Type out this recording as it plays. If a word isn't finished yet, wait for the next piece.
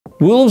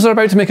Wolves are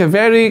about to make a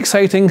very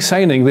exciting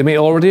signing. They may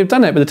already have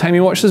done it by the time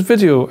you watch this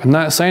video, and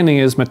that signing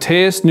is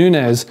Matheus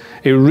Nunes,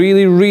 a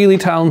really, really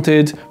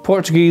talented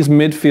Portuguese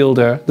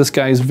midfielder. This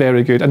guy is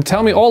very good. And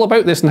tell me all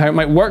about this and how it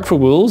might work for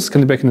Wolves. Can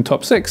they break in the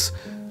top 6?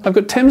 I've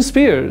got Tim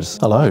Spiers.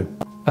 Hello.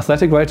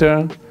 Athletic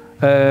writer,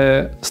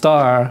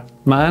 star,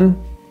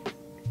 man.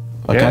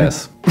 Okay.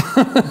 Yes.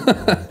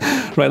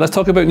 Right, let's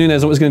talk about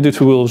Nunes and what he's going to do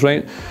to Wolves,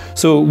 right?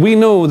 So we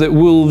know that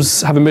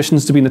Wolves have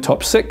ambitions to be in the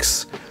top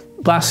 6.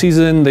 Last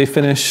season they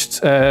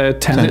finished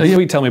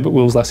 10th. Tell me about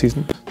Wolves last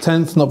season.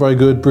 10th, not very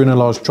good. Bruno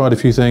Lage tried a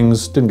few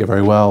things, didn't get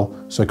very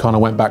well, so kind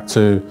of went back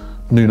to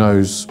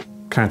Nuno's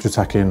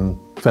counter-attacking,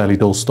 fairly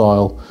dull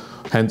style.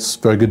 Hence,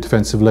 very good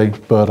defensively,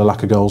 but a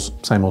lack of goals.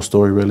 Same old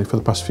story, really, for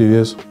the past few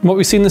years. What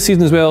we've seen this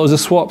season as well is a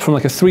swap from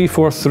like a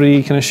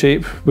 3-4-3 kind of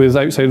shape with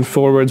outside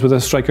forwards with a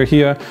striker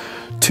here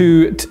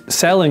to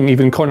selling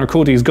even Corner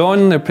Cody's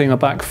gone. They're playing a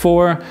back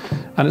 4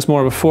 and it's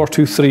more of a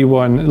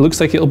 4-2-3-1. It looks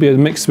like it'll be a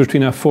mix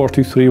between a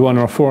 4-2-3-1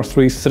 or a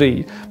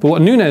 4-3-3. But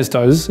what Nunes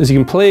does is he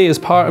can play as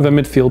part of a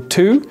midfield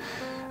 2.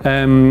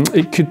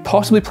 It could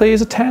possibly play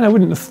as a 10. I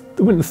wouldn't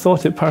have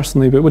thought it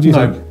personally, but what do you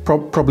think?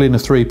 Probably in a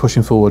 3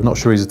 pushing forward, not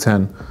sure he's a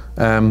 10.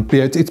 But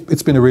yeah,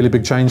 it's been a really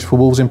big change for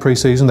Wolves in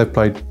pre-season. They've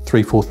played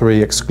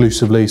 3-4-3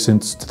 exclusively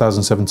since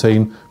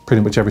 2017,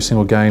 pretty much every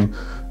single game.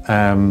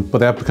 But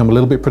they have become a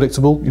little bit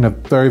predictable. You know,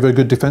 very, very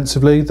good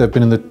defensively. They've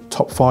been in the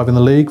top 5 in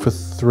the league for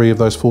 3 of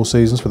those 4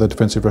 seasons for their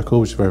defensive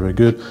record, which is very, very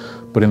good.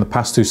 But in the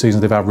past 2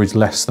 seasons, they've averaged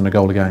less than a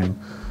goal a game.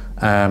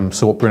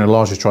 So what Bruno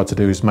Lage has tried to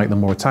do is make them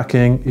more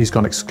attacking. He's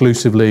gone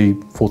exclusively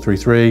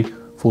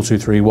 4-3-3,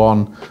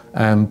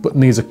 4-2-3-1, but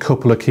needs a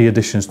couple of key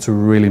additions to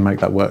really make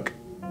that work.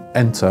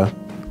 Enter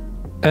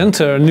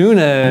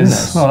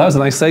Nunes. Oh, that was a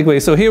nice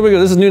segue. So here we go,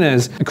 this is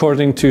Nunes,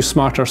 according to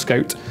Smarter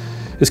Scout.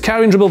 His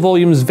carry and dribble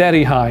volume is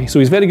very high, so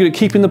he's very good at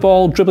keeping the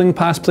ball, dribbling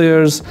past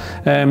players.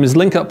 His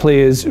link-up play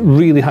is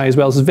really high as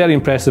well. This is very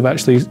impressive,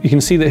 actually. You can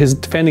see that his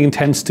defending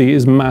intensity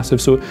is massive.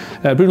 So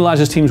Bruno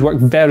Lage's teams work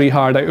very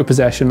hard out of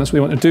possession. That's what they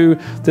want to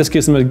do. This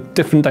gives them a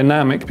different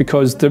dynamic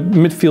because the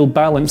midfield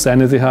balance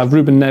then, if they have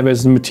Ruben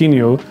Neves and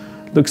Moutinho,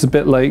 looks a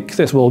bit like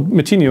this. Well,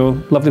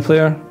 Moutinho, lovely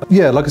player.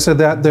 Yeah, like I said,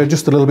 they're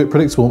just a little bit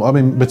predictable. I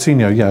mean,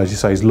 Moutinho, yeah, as you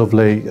say, is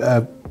lovely.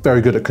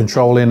 Very good at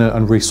controlling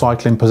and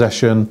recycling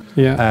possession.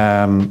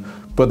 Yeah.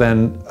 But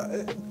then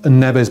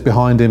Neves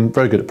behind him,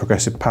 very good at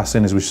progressive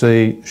passing, as we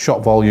see.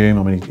 Shot volume,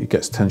 I mean, he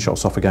gets 10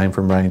 shots off a game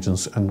from range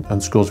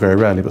and scores very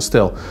rarely, but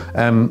still.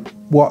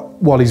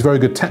 While he's very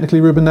good technically,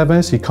 Ruben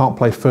Neves, he can't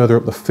play further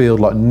up the field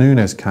like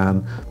Nunes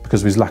can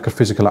because of his lack of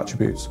physical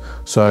attributes.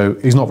 So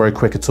he's not very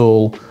quick at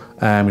all.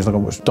 He's not got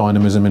much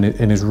dynamism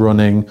in his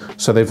running.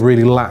 So they've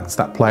really lacked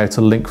that player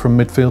to link from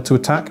midfield to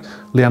attack.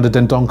 Leander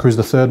Dendoncker is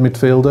the 3rd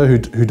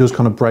midfielder who does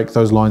kind of break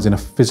those lines in a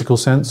physical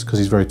sense because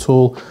he's very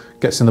tall,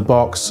 gets in the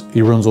box,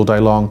 he runs all day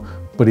long,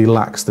 but he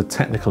lacks the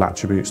technical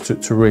attributes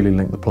to really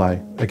link the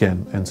play.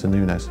 Again, enter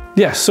Nunes.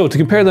 Yes, so to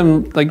compare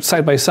them like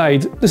side by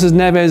side, this is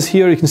Neves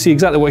here. You can see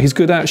exactly what he's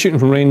good at, shooting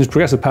from range,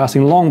 progressive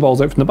passing, long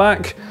balls out from the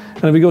back.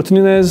 And if we go to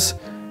Nunes,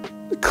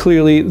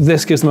 clearly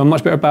this gives them a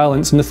much better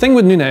balance. And the thing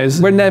with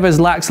Nunes, where Neves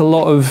lacks a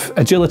lot of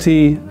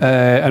agility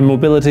and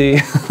mobility,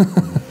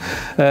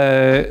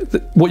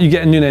 what you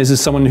get in Nunes is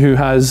someone who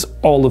has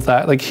all of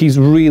that. Like, he's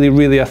really,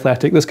 really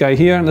athletic. This guy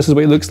here, and this is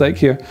what he looks like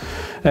here.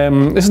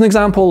 This is an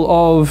example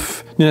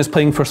of Nunes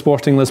playing for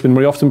Sporting Lisbon,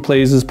 where he often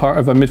plays as part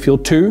of a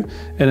midfield 2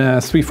 in a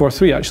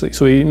 3-4-3 actually.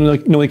 So he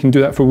know he can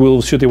do that for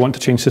Wolves should they want to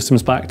change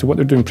systems back to what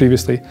they're doing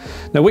previously.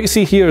 Now what you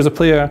see here is a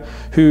player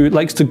who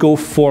likes to go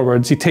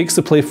forwards. He takes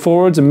the play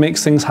forwards and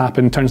makes things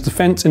happen, turns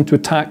defence into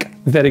attack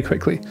very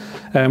quickly,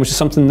 which is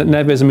something that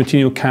Neves and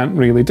Moutinho can't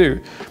really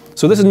do.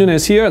 So this is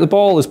Nunes here. The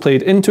ball is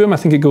played into him. I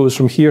think it goes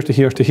from here to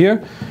here to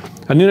here.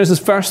 And Nunes'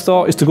 first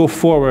thought is to go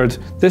forward.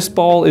 This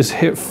ball is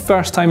hit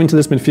first time into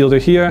this midfielder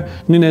here.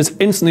 Nunes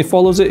instantly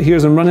follows it.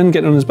 Here's him running,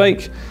 getting on his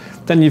bike.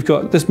 Then you've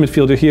got this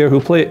midfielder here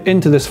who'll play it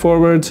into this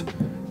forward,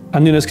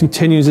 and Nunes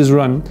continues his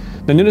run.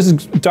 Now Nunes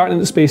is darting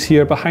into space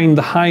here behind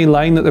the high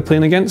line that they're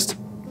playing against.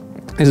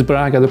 This is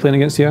Braga they're playing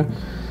against here.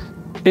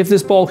 If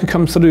this ball could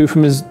come through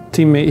from his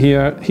teammate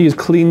here, he is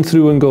clean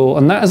through and goal.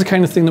 And that is the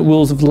kind of thing that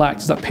Wolves have lacked,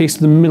 is that pace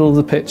to the middle of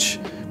the pitch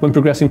when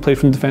progressing play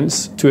from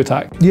defence to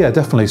attack. Yeah,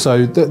 definitely.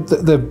 So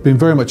they've been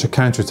very much a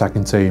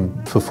counter-attacking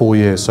team for 4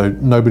 years. So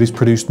nobody's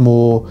produced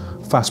more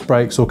fast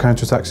breaks or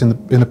counter-attacks in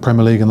the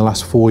Premier League in the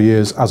last 4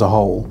 years as a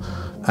whole.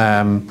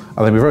 And they've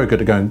been very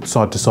good at going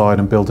side to side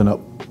and building up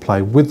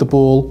play with the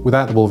ball.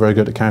 Without the ball, very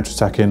good at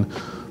counter-attacking.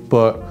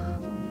 But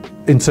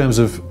in terms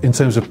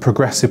of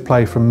progressive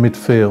play from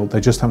midfield, they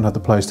just haven't had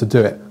the players to do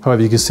it.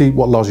 However, you can see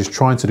what Lage is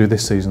trying to do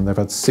this season. They've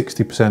had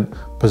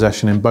 60%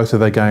 possession in both of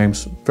their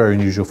games, very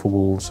unusual for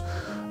Wolves.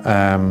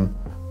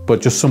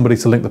 But just somebody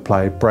to link the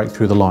play, break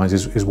through the lines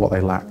is what they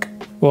lack.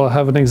 Well, I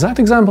have an exact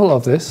example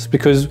of this,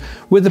 because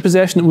with the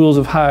possession that Wolves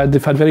have had,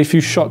 they've had very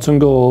few shots on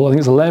goal. I think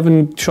it's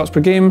 11 shots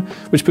per game,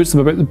 which puts them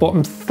about the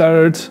bottom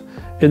 3rd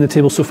in the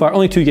table so far.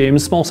 Only 2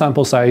 games, small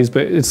sample size,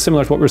 but it's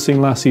similar to what we were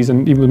seeing last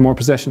season, even with more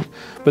possession.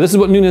 But this is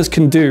what Nunes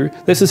can do.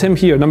 This is him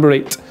here, number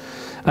 8.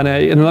 And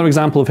another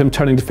example of him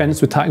turning defence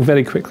to attack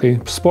very quickly.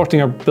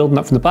 Sporting are building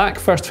up from the back,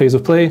 first phase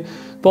of play,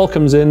 ball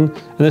comes in,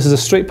 and this is a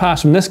straight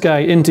pass from this guy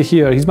into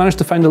here. He's managed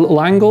to find a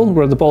little angle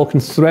where the ball can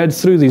thread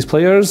through these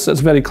players.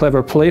 That's a very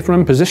clever play from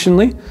him,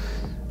 positionally,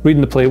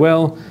 reading the play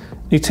well.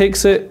 He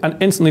takes it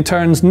and instantly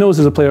turns, knows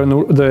there's a player on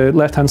the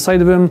left-hand side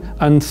of him,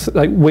 and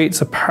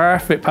waits a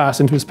perfect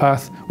pass into his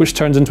path, which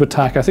turns into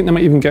attack. I think they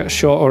might even get a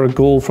shot or a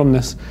goal from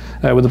this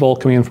with the ball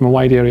coming in from a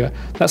wide area.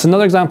 That's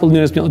another example of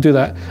Nunes being able to do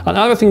that.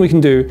 Another thing we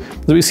can do is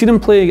that we've seen him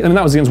play, I mean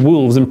that was against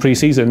Wolves in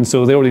pre-season,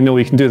 so they already know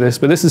he can do this,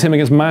 but this is him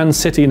against Man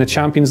City in the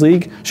Champions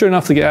League. Sure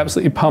enough, they get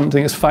absolutely pumped. I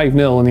think it's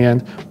 5-0 in the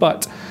end.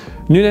 But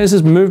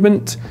Nunes'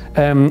 movement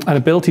and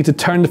ability to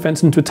turn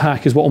defence into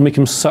attack is what will make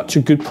him such a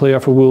good player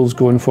for Wolves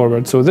going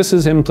forward. So this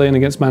is him playing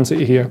against Man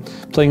City here,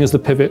 playing as the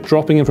pivot,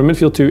 dropping in from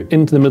midfield 2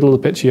 into the middle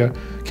of the pitch here.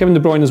 Kevin De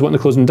Bruyne is wanting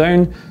to close him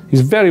down. He's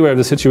very aware of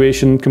the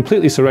situation,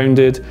 completely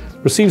surrounded,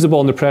 receives the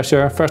ball under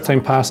pressure, first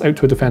time pass out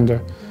to a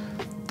defender.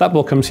 That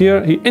ball comes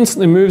here, he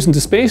instantly moves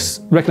into space,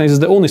 recognises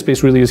the only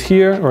space really is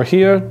here or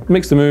here,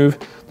 makes the move,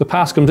 the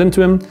pass comes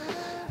into him,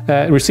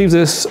 receives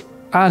this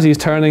as he's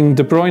turning,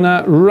 De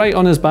Bruyne right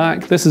on his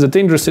back. This is a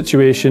dangerous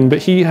situation, but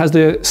he has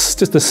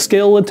just the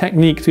skill and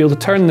technique to be able to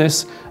turn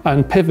this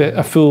and pivot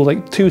a full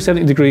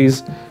 270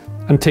 degrees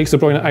and takes De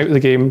Bruyne out of the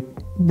game,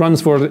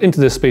 runs forward into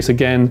this space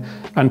again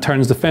and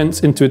turns defence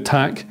into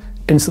attack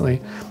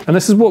instantly. And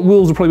this is what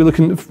Wolves will probably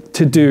be looking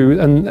to do.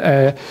 And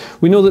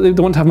we know that they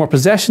want to have more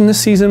possession this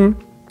season.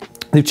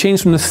 They've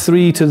changed from the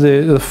 3 to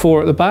the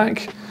 4 at the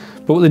back.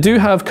 But what they do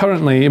have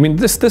currently, I mean,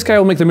 this guy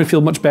will make their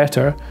midfield much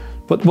better,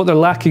 but what they're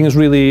lacking is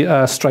really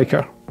a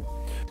striker.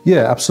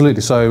 Yeah,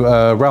 absolutely. So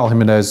Raul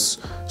Jimenez,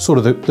 sort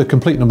of the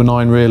complete number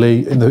 9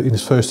 really in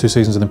his first 2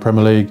 seasons in the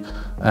Premier League.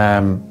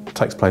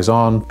 Takes plays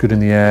on, good in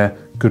the air,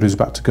 good as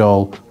back to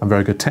goal, and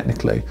very good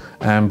technically.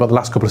 But the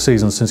last couple of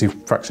seasons since he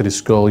fractured his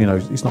skull,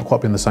 he's not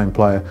quite been the same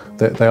player.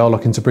 They are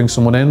looking to bring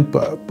someone in,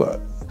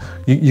 but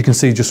you can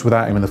see just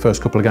without him in the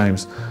first couple of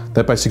games,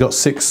 they've basically got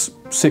six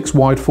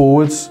wide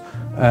forwards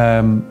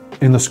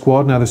in the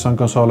squad. Now they've signed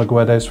Gonzalo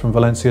Guedes from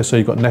Valencia, so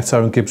you've got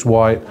Neto and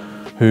Gibbs-White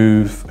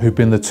who've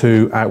been the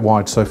 2 out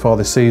wide so far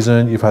this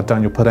season. You've had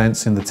Daniel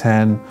Podence in the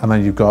 10, and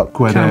then you've got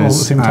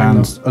Guedes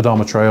and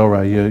Adama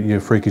Traore, your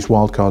freakish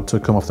wildcard, to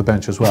come off the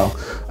bench as well.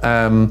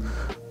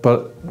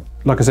 But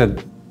like I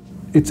said,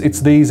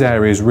 it's these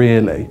areas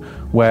really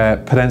where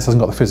Podence hasn't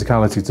got the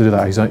physicality to do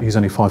that. He's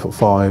only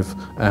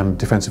 5'5",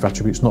 defensive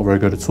attributes not very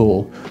good at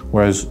all,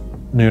 whereas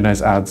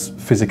Nunes adds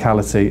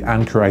physicality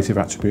and creative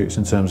attributes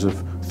in terms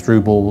of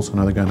through balls. I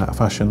know they're going out of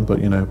fashion, but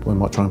we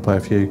might try and play a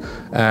few.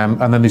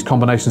 And then these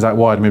combinations out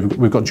wide. I mean,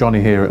 we've got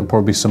Johnny here. It'll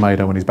probably be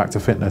Semedo when he's back to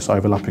fitness,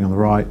 overlapping on the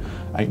right.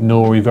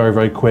 Nori, very,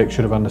 very quick.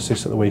 Should have had an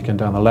assist at the weekend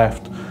down the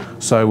left.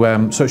 So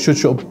it should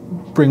sort of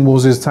bring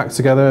Wolves' attack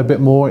together a bit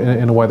more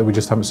in a way that we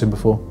just haven't seen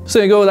before. So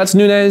there you go, that's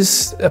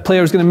Nunes, a player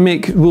who's going to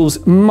make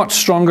Wolves much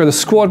stronger, the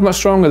squad much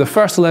stronger, the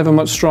first 11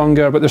 much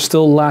stronger, but they're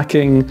still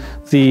lacking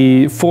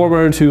the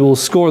forward who will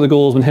score the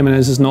goals when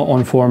Jimenez is not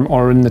on form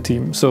or in the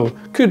team. So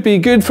could be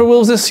good for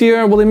Wolves this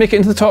year. Will they make it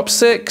into the top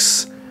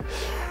 6?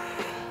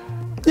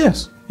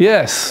 Yes.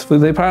 Yes,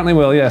 they apparently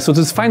will, yeah. So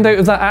to find out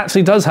if that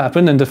actually does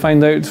happen and to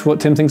find out what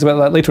Tim thinks about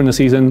that later in the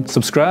season,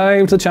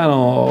 subscribe to the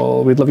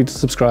channel. We'd love you to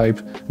subscribe.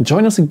 And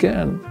join us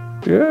again.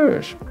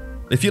 Yes.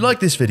 If you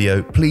like this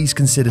video, please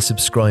consider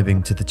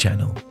subscribing to the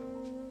channel.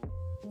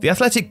 The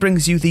Athletic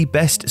brings you the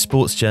best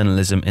sports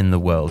journalism in the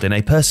world in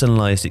a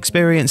personalised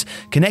experience,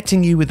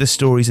 connecting you with the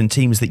stories and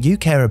teams that you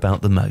care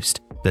about the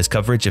most. There's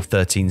coverage of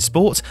 13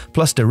 sports,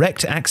 plus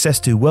direct access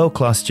to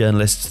world-class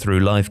journalists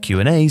through live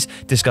Q&As,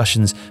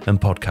 discussions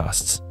and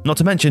podcasts. Not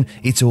to mention,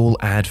 it's all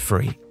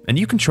ad-free. And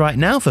you can try it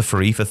now for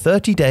free for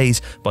 30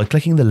 days by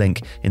clicking the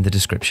link in the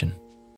description.